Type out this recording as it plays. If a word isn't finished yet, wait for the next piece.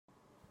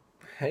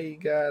Hey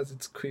guys,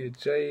 it's Queer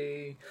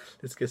J.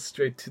 Let's get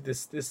straight to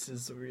this. This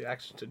is a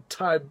reaction to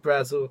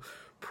Brasel,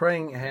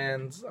 Praying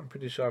Hands. I'm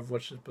pretty sure I've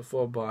watched it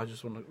before, but I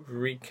just want to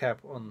recap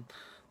on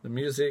the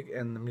music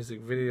and the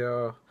music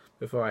video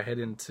before I head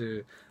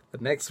into the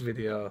next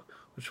video,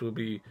 which will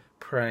be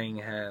Praying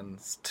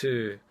Hands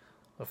 2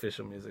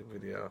 official music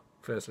video.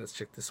 First, let's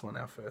check this one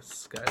out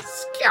first,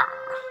 guys.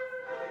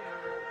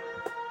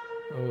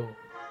 Oh,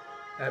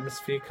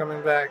 atmosphere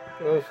coming back.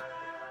 Oh.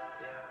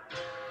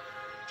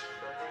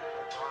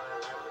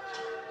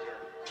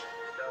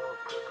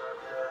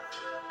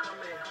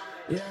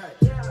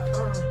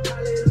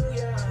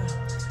 Hallelujah,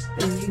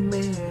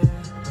 amen.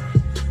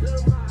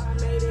 Look, I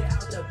made it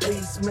out the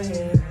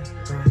basement.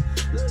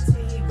 Look,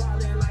 he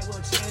ballin' like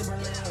Will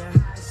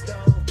Chamberlain. High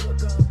stove,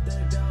 cook up the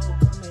dough,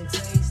 come and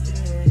taste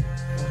it.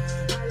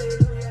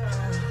 Hallelujah,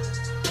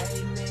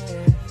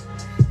 amen.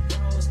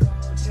 Rose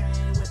gold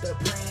chain with the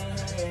praying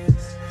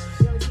hands.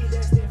 Young T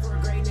destined for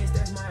greatness,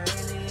 that's my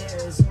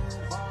alias.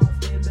 Zoom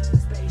off in the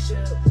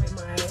spaceship with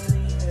my aliens.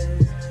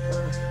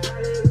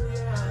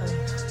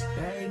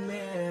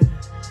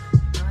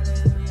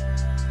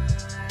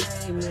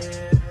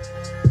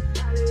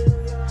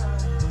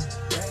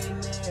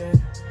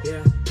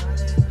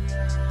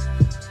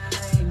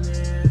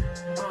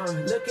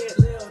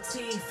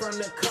 From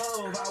the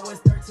cove, I was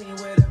 13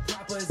 with a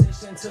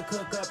proposition to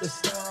cook up the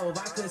stove.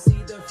 I could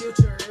see the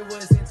future, it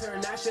was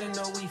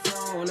international, we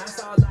flown. I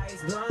saw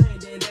lights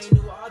blind and they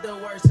knew all the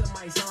words to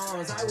my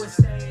songs. I was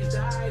stage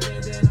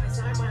diving, then I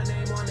signed my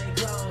name on their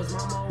clothes.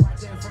 Mama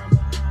watching from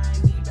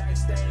behind me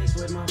backstage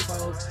with my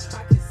folks.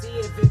 I could see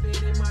it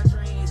vivid in my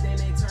dreams, then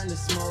they turned to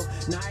smoke.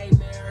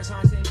 Nightmares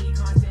haunting me,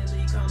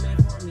 constantly coming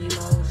for me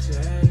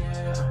motion.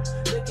 Yeah.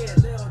 Look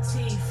at Lil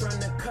T from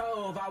the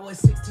cove. I was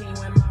 16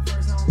 when my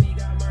first homie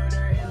got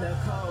murdered in the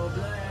cold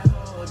blood.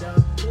 Hold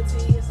up, Lil T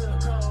is a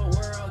cold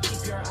world.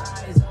 Keep your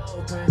eyes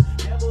open.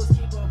 Devils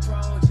keep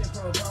approaching,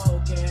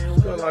 provoking.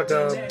 Got like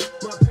a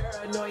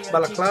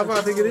balaclava,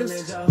 I think it is.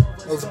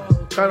 It's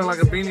kind of like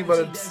a beanie, but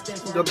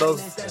it's got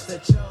those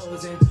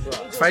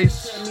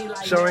face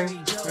showing.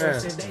 Yeah.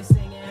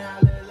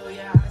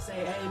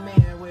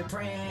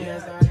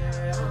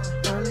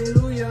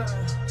 Hallelujah,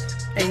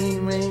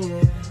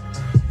 amen.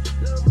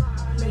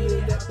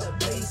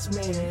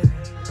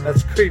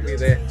 That's creepy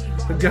there.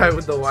 The guy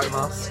with the white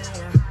mask,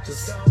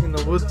 just in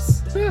the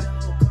woods. Yeah.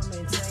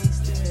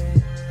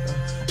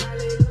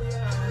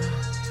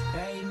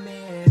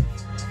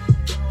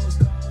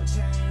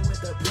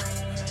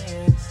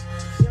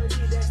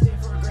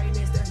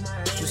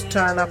 Just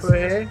tying up her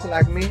hair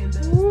like me.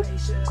 Whoop.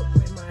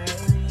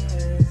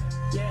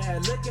 Yeah,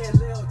 look at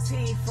Lil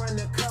T from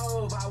the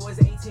cove. I was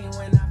 18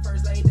 when I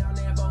first laid down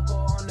that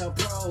vocal on the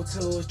Pro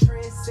Tools.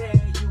 Trent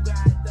said you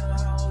got the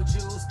whole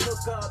juice.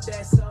 Cook up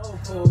that soul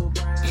food,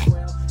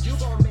 Brasel. You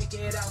gon' make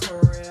it out for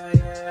real,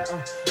 yeah.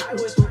 I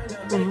was trying to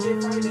make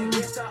it fight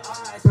against the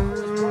odds. I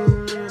was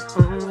broke down,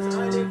 I was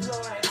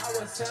unemployed. I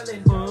was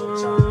selling dope,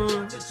 charge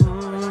after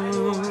charge. I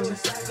knew I was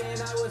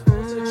slacking, I was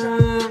supposed to try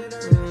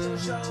international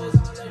shows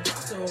all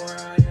across the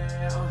world,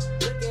 yeah.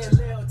 Look at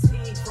Lil T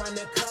from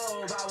the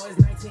cove. I was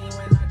 19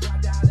 when I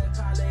dropped out of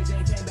college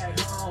and came back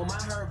home. I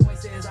heard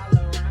voices all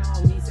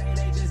around me say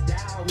they just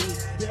doubt me.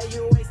 Yeah,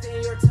 you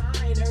wasting your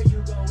time, there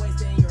you go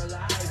wasting your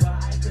life. But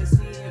I could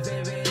see it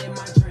vivid in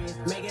my dreams,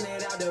 making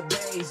it out the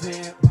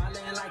basement,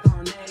 ballin' like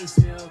on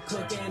Naisville,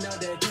 cooking up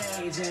the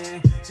cage.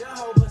 And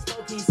Jehovah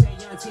spoke, he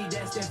said young T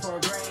destined for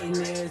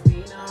greatness.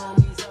 Being the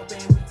homies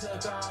hoping we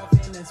took off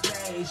in the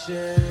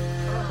spaceship.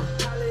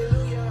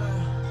 Hallelujah,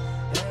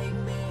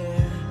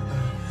 amen.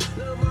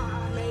 Look,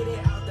 I made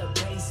it out the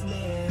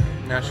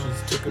basement. Now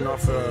she's taking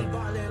off her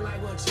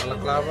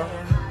balaclava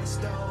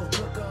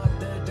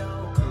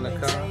in the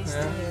car.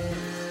 Yeah.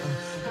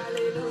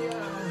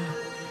 Hallelujah,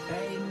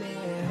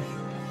 amen.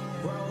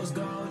 Rose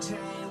gold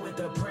chain with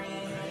the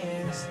praying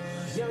hands.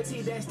 Young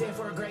T destined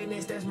for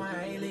greatness, that's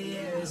my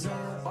alias. Zoom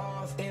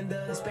off in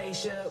the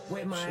spaceship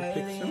with my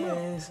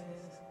aliens.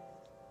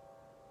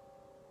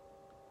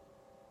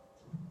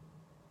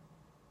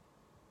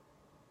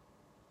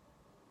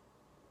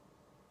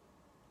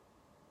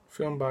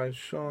 Filmed by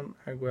Sean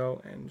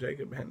Agwell and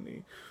Jacob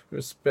Henley.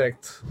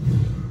 Respect.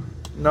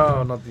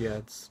 No, not the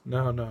ads.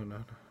 No.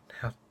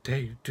 How dare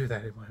you do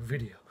that in my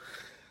video?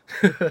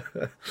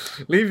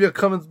 Leave your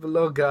comments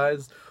below,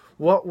 guys.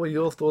 What were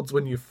your thoughts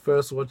when you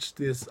first watched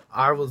this?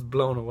 I was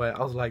blown away.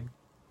 I was like,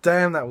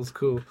 damn, that was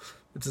cool.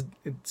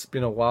 It's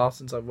been a while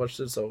since I've watched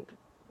it, so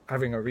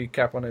having a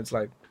recap on it's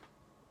like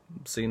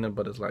I've seen it,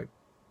 but it's like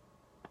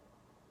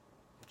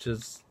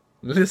just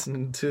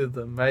listening to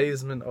the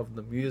amazement of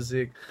the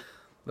music,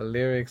 the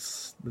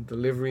lyrics, the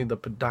delivery, the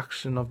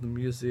production of the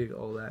music,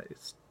 all that.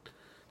 It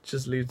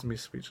just leaves me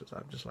speechless.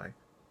 I'm just like,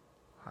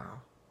 wow,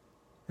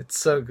 it's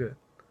so good.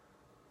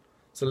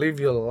 So leave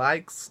your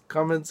likes,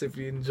 comments if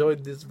you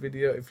enjoyed this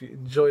video, if you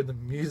enjoyed the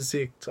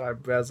music to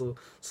Brasel.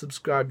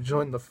 Subscribe,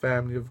 join the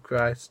family of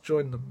Christ,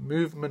 join the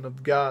movement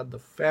of God, the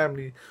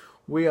family.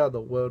 We are the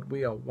world,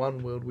 we are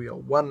one world, we are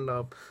one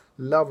love,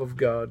 love of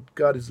God.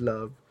 God is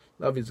love,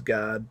 love is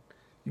God.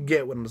 You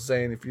get what I'm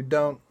saying. If you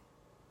don't,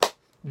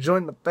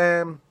 join the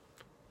fam,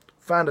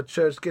 find a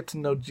church, get to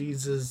know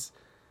Jesus,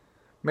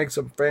 make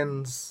some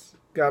friends.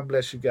 God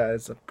bless you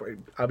guys.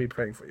 I'll be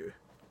praying for you.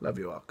 Love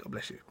you all. God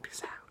bless you.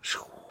 Peace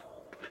out.